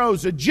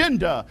Pharaoh's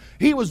agenda.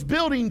 He was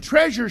building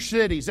treasure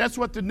cities. That's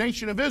what the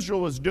nation of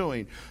Israel was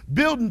doing.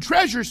 Building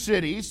treasure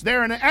cities.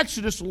 There in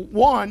Exodus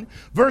 1,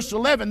 verse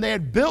 11, they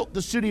had built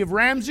the city of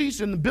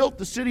Ramses and built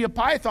the city of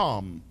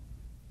Pithom.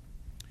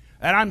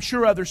 And I'm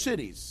sure other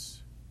cities.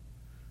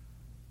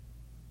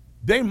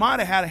 They might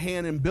have had a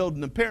hand in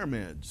building the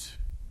pyramids.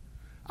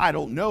 I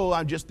don't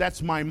know.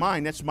 That's my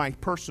mind. That's my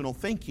personal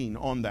thinking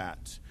on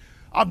that.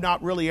 I've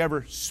not really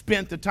ever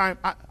spent the time.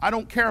 I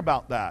don't care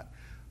about that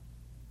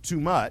too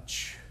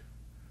much.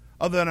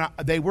 Other than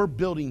they were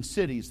building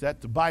cities.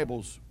 That the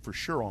Bible's for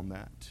sure on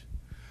that.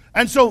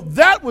 And so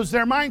that was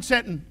their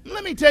mindset. And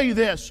let me tell you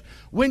this.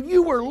 When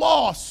you were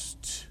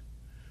lost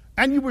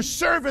and you were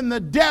serving the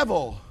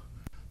devil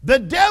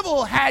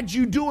had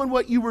you doing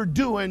what you were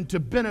doing to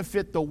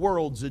benefit the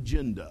world's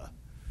agenda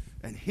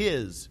and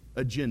his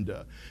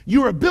agenda.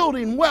 You were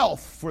building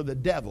wealth for the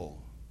devil.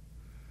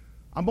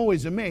 I'm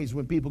always amazed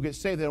when people get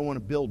saved they don't want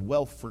to build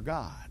wealth for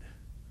God.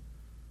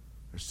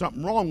 There's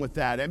something wrong with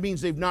that. That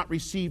means they've not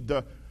received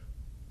the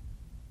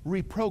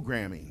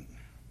reprogramming.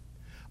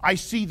 I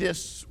see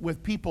this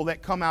with people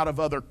that come out of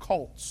other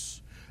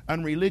cults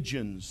and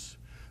religions.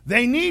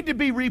 They need to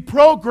be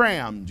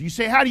reprogrammed. You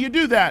say, how do you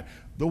do that?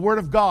 The Word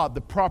of God,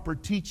 the proper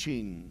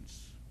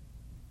teachings.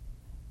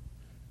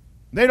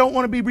 They don't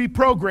want to be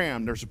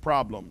reprogrammed. There's a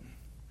problem.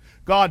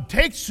 God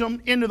takes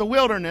them into the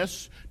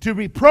wilderness to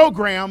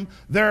reprogram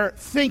their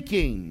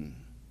thinking.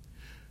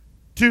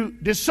 To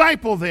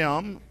disciple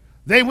them,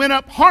 they went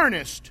up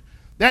harnessed.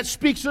 That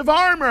speaks of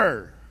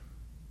armor.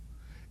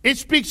 It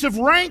speaks of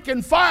rank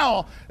and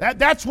file.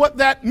 That's what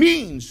that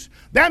means.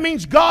 That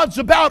means God's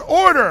about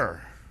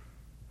order.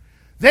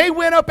 They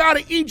went up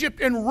out of Egypt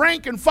in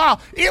rank and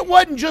file. It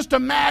wasn't just a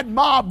mad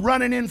mob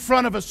running in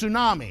front of a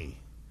tsunami.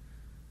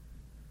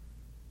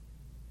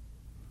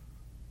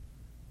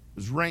 It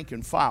was rank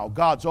and file.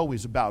 God's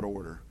always about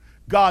order.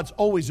 God's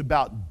always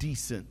about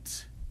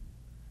decent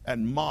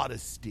and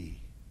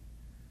modesty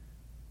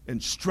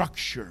and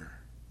structure.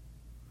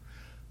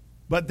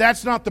 But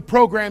that's not the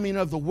programming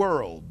of the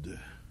world.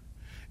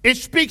 It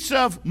speaks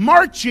of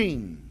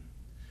marching.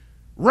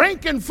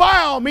 Rank and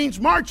file means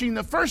marching.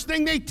 The first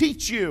thing they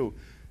teach you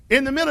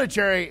in the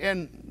military,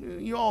 and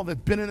you all that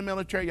have been in the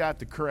military, you have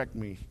to correct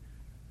me.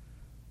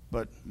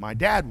 But my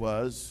dad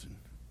was.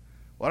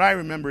 What I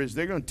remember is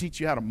they're going to teach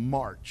you how to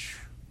march.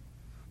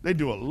 They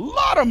do a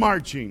lot of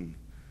marching.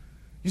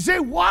 You say,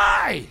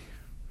 why?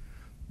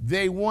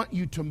 They want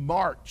you to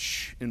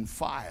march in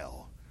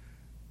file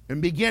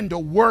and begin to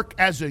work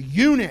as a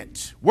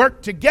unit,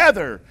 work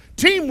together,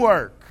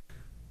 teamwork.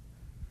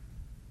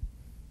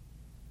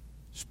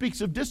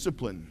 Speaks of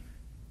discipline.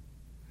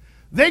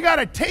 They got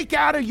to take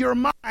out of your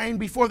mind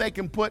before they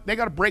can they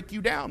got to break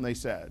you down, they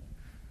said.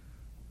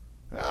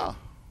 Yeah.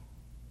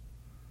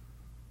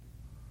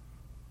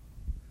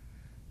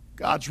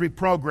 God's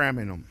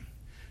reprogramming them.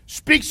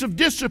 Speaks of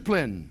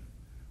discipline,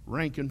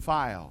 rank and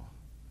file,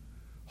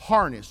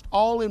 harnessed,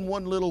 all in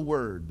one little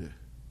word.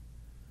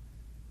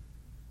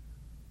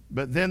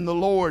 But then the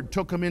Lord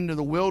took them into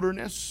the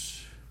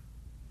wilderness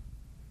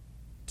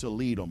to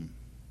lead them.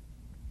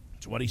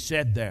 That's what he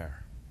said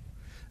there.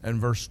 And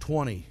verse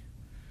 20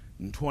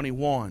 and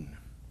 21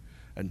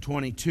 and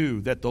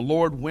 22, that the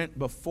Lord went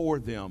before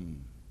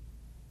them.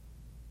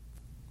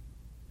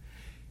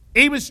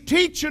 He was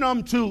teaching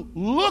them to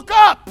look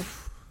up.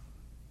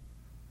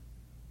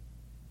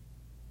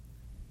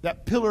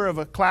 That pillar of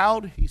a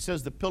cloud, he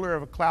says the pillar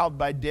of a cloud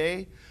by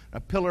day, a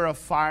pillar of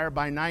fire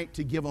by night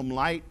to give them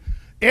light.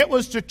 It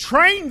was to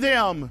train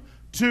them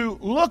to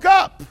look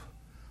up.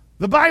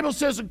 The Bible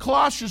says in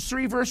Colossians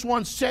 3 verse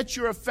 1, set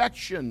your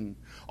affection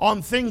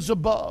on things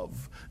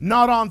above,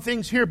 not on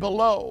things here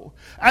below.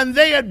 And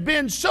they had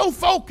been so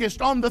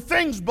focused on the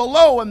things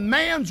below and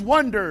man's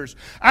wonders.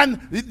 And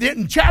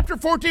in chapter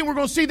 14, we're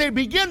going to see they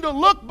begin to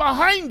look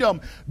behind them.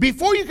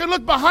 Before you can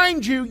look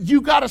behind you, you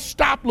got to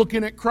stop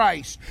looking at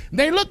Christ.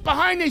 They look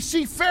behind, they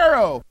see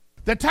Pharaoh,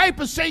 the type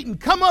of Satan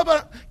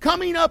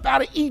coming up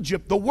out of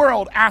Egypt, the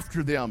world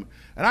after them.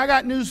 And I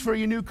got news for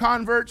you new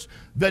converts.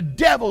 The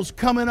devil's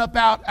coming up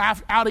out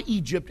of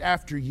Egypt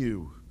after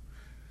you.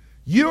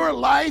 Your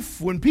life,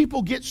 when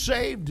people get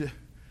saved,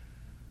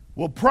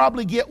 will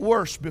probably get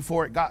worse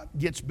before it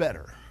gets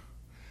better.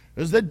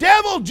 Because the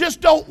devil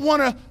just don't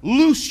want to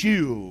loose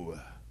you.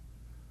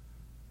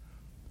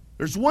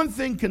 There's one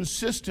thing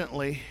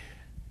consistently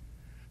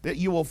that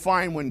you will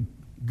find when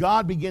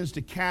God begins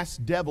to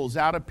cast devils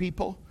out of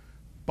people,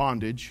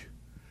 bondage.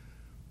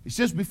 He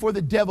says before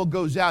the devil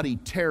goes out, he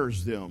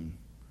tears them.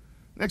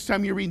 Next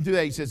time you're reading through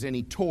that, he says, and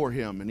he tore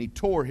him, and he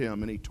tore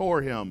him, and he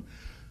tore him.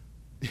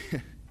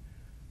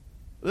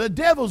 The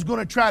devil's going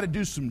to try to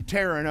do some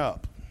tearing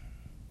up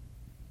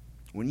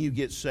when you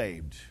get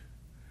saved.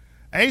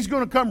 And he's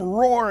going to come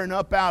roaring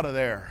up out of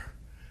there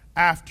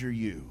after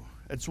you.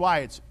 That's why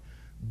it's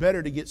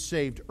better to get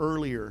saved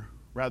earlier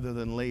rather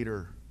than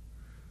later.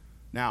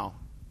 Now,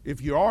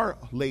 if you are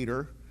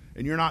later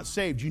and you're not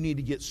saved, you need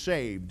to get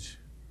saved.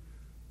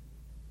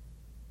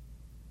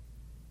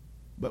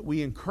 But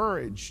we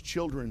encourage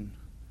children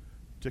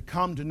to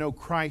come to know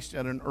Christ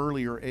at an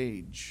earlier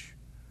age.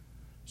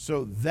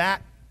 So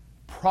that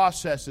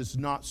process is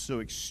not so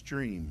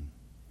extreme.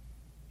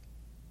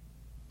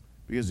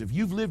 Because if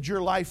you've lived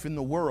your life in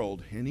the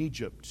world, in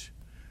Egypt,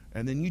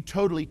 and then you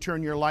totally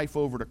turn your life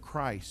over to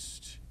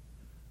Christ,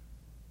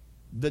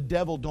 the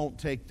devil don't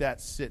take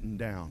that sitting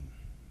down.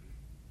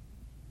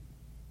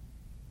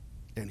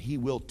 And he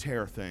will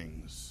tear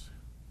things.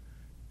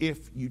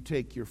 If you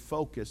take your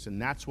focus,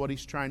 and that's what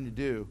he's trying to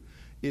do,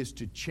 is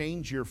to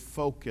change your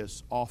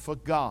focus off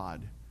of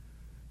God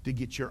to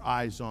get your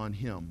eyes on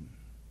him.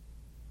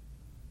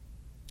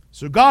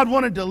 So God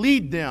wanted to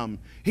lead them.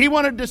 He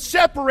wanted to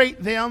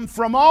separate them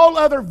from all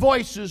other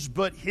voices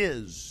but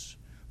his.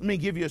 Let me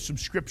give you some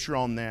scripture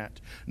on that.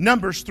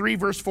 Numbers 3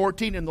 verse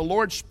 14, and the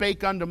Lord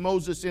spake unto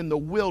Moses in the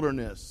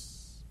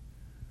wilderness.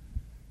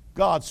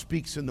 God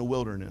speaks in the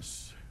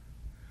wilderness.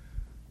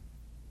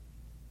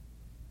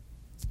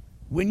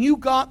 When you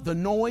got the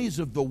noise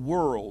of the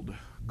world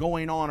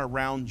going on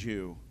around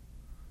you,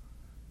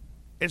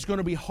 it's going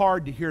to be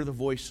hard to hear the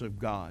voice of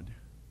God.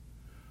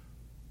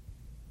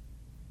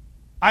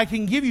 I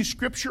can give you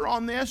scripture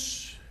on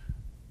this,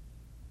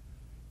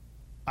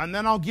 and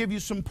then I'll give you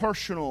some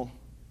personal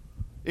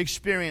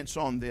experience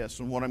on this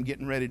and what I'm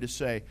getting ready to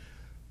say.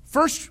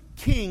 1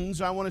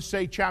 Kings, I want to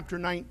say chapter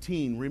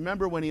 19.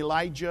 Remember when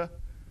Elijah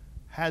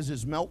has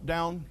his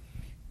meltdown,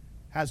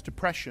 has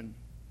depression,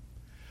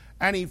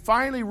 and he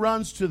finally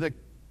runs to the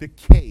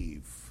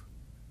cave.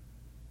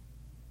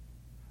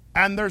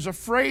 And there's a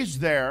phrase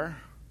there,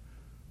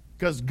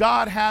 because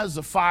God has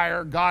a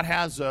fire, God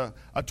has a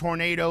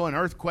tornado, an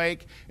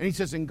earthquake, and he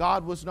says, and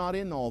God was not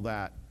in all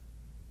that.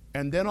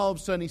 And then all of a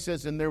sudden he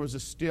says, and there was a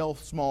still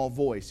small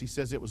voice. He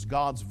says it was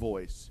God's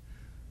voice.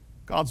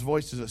 God's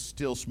voice is a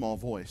still small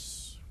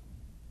voice.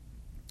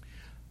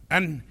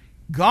 And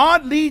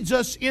God leads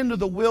us into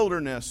the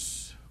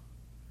wilderness,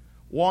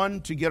 one,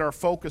 to get our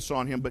focus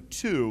on him, but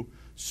two,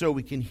 so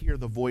we can hear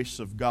the voice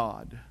of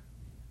God.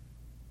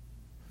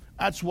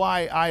 That's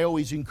why I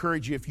always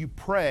encourage you, if you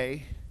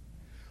pray,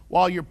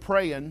 while you're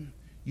praying,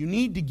 you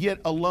need to get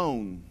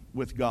alone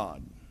with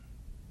God.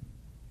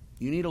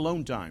 You need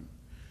alone time.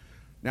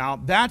 Now,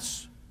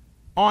 that's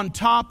on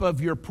top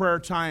of your prayer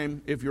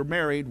time if you're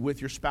married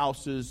with your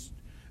spouses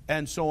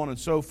and so on and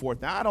so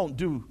forth. Now, I don't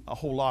do a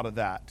whole lot of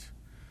that.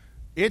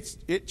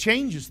 It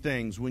changes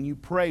things when you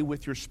pray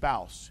with your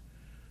spouse.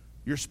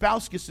 Your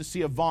spouse gets to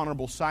see a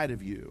vulnerable side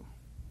of you.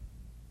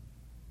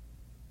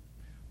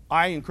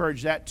 I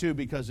encourage that too,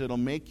 because it'll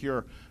make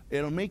your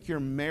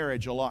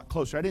marriage a lot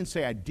closer. I didn't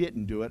say I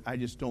didn't do it. I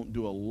just don't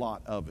do a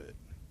lot of it.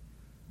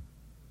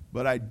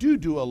 But I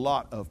do a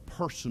lot of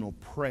personal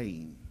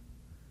praying.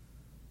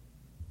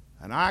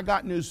 And I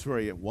got news for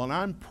you. When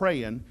I'm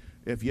praying,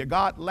 if you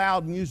got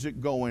loud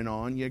music going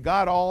on, you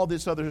got all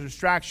this other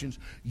distractions,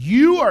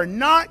 you are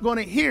not going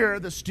to hear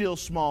the still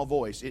small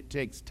voice. It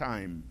takes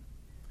time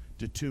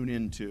to tune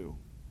into.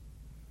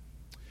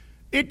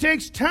 It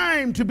takes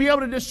time to be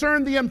able to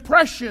discern the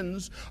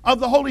impressions of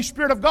the Holy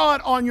Spirit of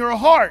God on your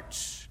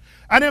hearts.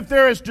 And if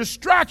there is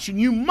distraction,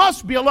 you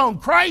must be alone.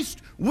 Christ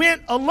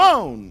went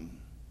alone.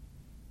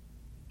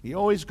 He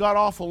always got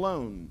off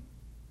alone.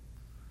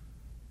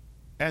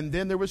 And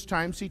then there was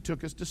times he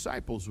took his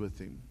disciples with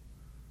him.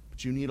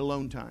 But you need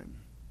alone time.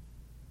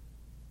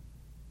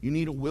 You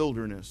need a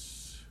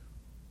wilderness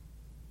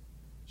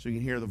so you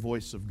can hear the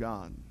voice of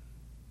God.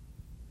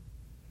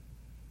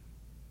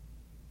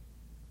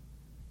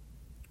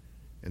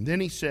 And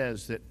then he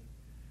says that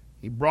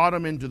he brought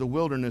them into the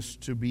wilderness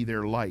to be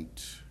their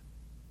light.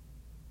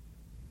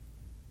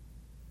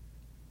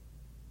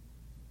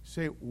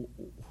 Say,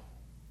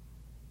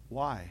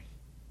 why?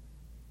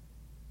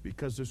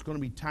 Because there's going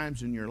to be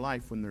times in your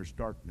life when there's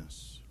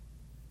darkness.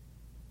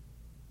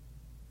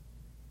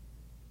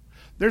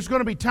 There's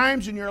going to be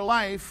times in your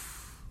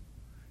life,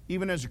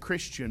 even as a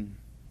Christian,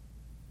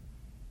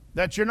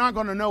 that you're not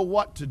going to know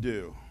what to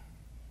do.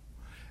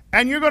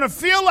 And you're going to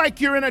feel like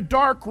you're in a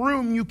dark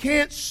room you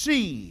can't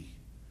see.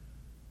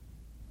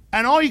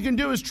 And all you can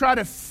do is try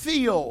to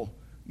feel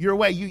your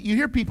way. You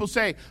hear people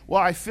say,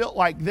 well, I feel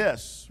like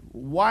this.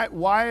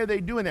 Why are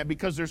they doing that?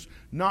 Because there's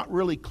not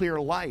really clear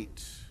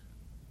light.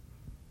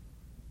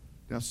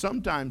 Now,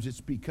 sometimes it's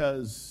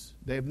because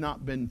they have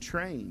not been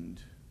trained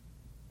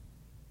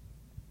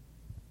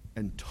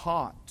and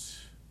taught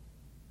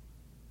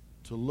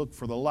to look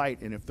for the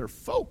light. And if their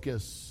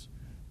focus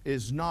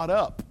is not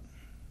up,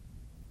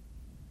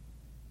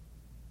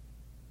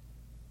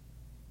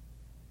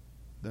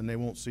 then they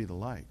won't see the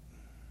light.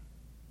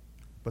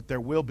 But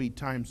there will be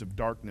times of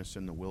darkness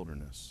in the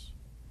wilderness.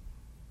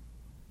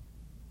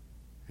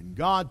 And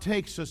God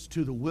takes us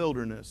to the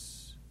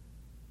wilderness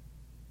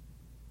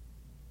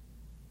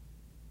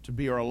to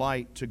be our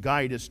light, to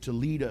guide us, to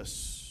lead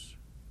us,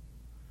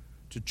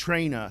 to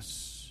train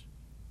us,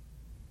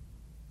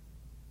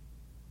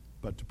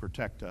 but to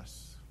protect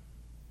us.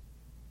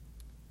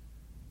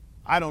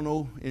 I don't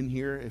know in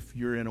here if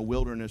you're in a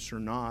wilderness or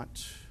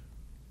not.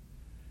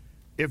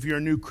 If you're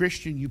a new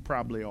Christian, you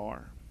probably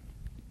are.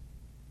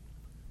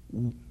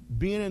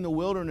 Being in the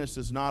wilderness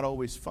is not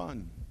always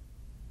fun.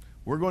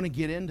 We're going to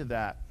get into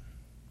that.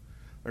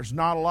 There's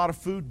not a lot of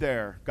food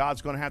there.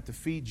 God's going to have to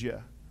feed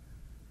you.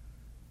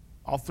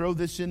 I'll throw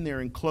this in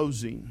there in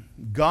closing.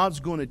 God's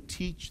going to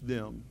teach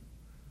them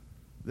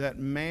that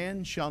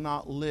man shall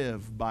not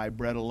live by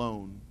bread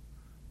alone,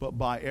 but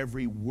by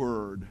every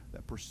word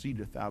that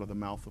proceedeth out of the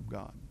mouth of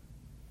God.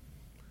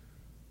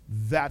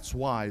 That's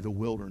why the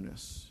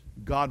wilderness.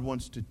 God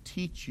wants to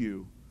teach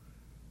you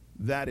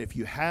that if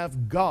you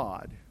have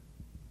God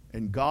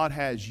and God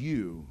has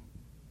you,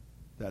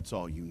 that's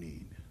all you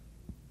need.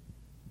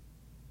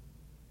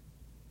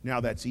 Now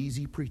that's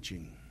easy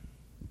preaching.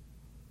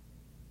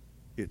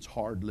 It's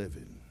hard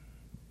living.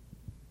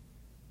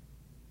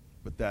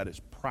 But that is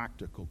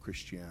practical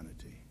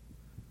Christianity.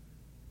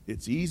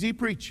 It's easy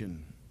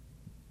preaching,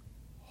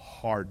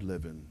 hard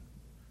living,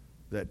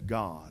 that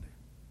God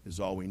is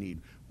all we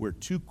need. We're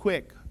too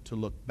quick to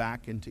look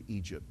back into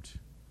Egypt.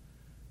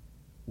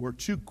 We're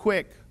too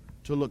quick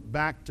to look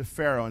back to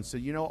Pharaoh and say,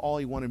 you know, all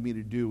he wanted me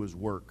to do was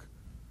work.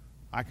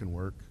 I can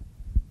work,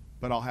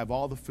 but I'll have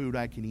all the food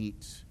I can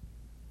eat,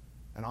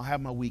 and I'll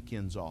have my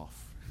weekends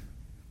off.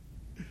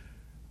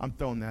 I'm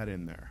throwing that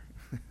in there.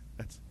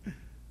 But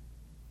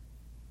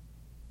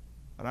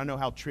I know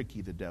how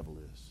tricky the devil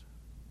is.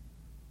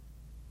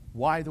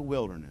 Why the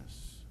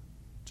wilderness?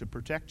 To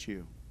protect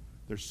you.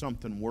 There's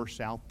something worse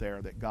out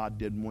there that God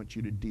didn't want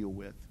you to deal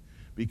with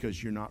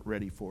because you're not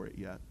ready for it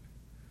yet.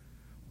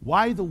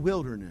 Why the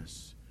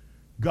wilderness?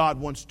 God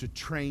wants to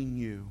train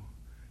you.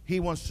 He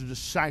wants to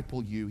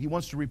disciple you. He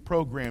wants to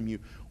reprogram you.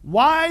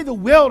 Why the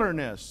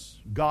wilderness?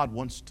 God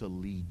wants to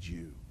lead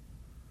you.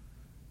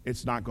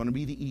 It's not going to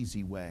be the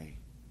easy way.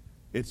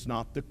 It's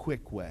not the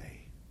quick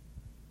way.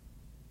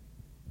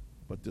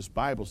 But this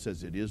Bible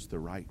says it is the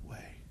right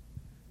way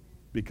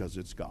because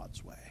it's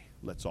God's way.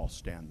 Let's all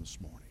stand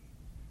this morning.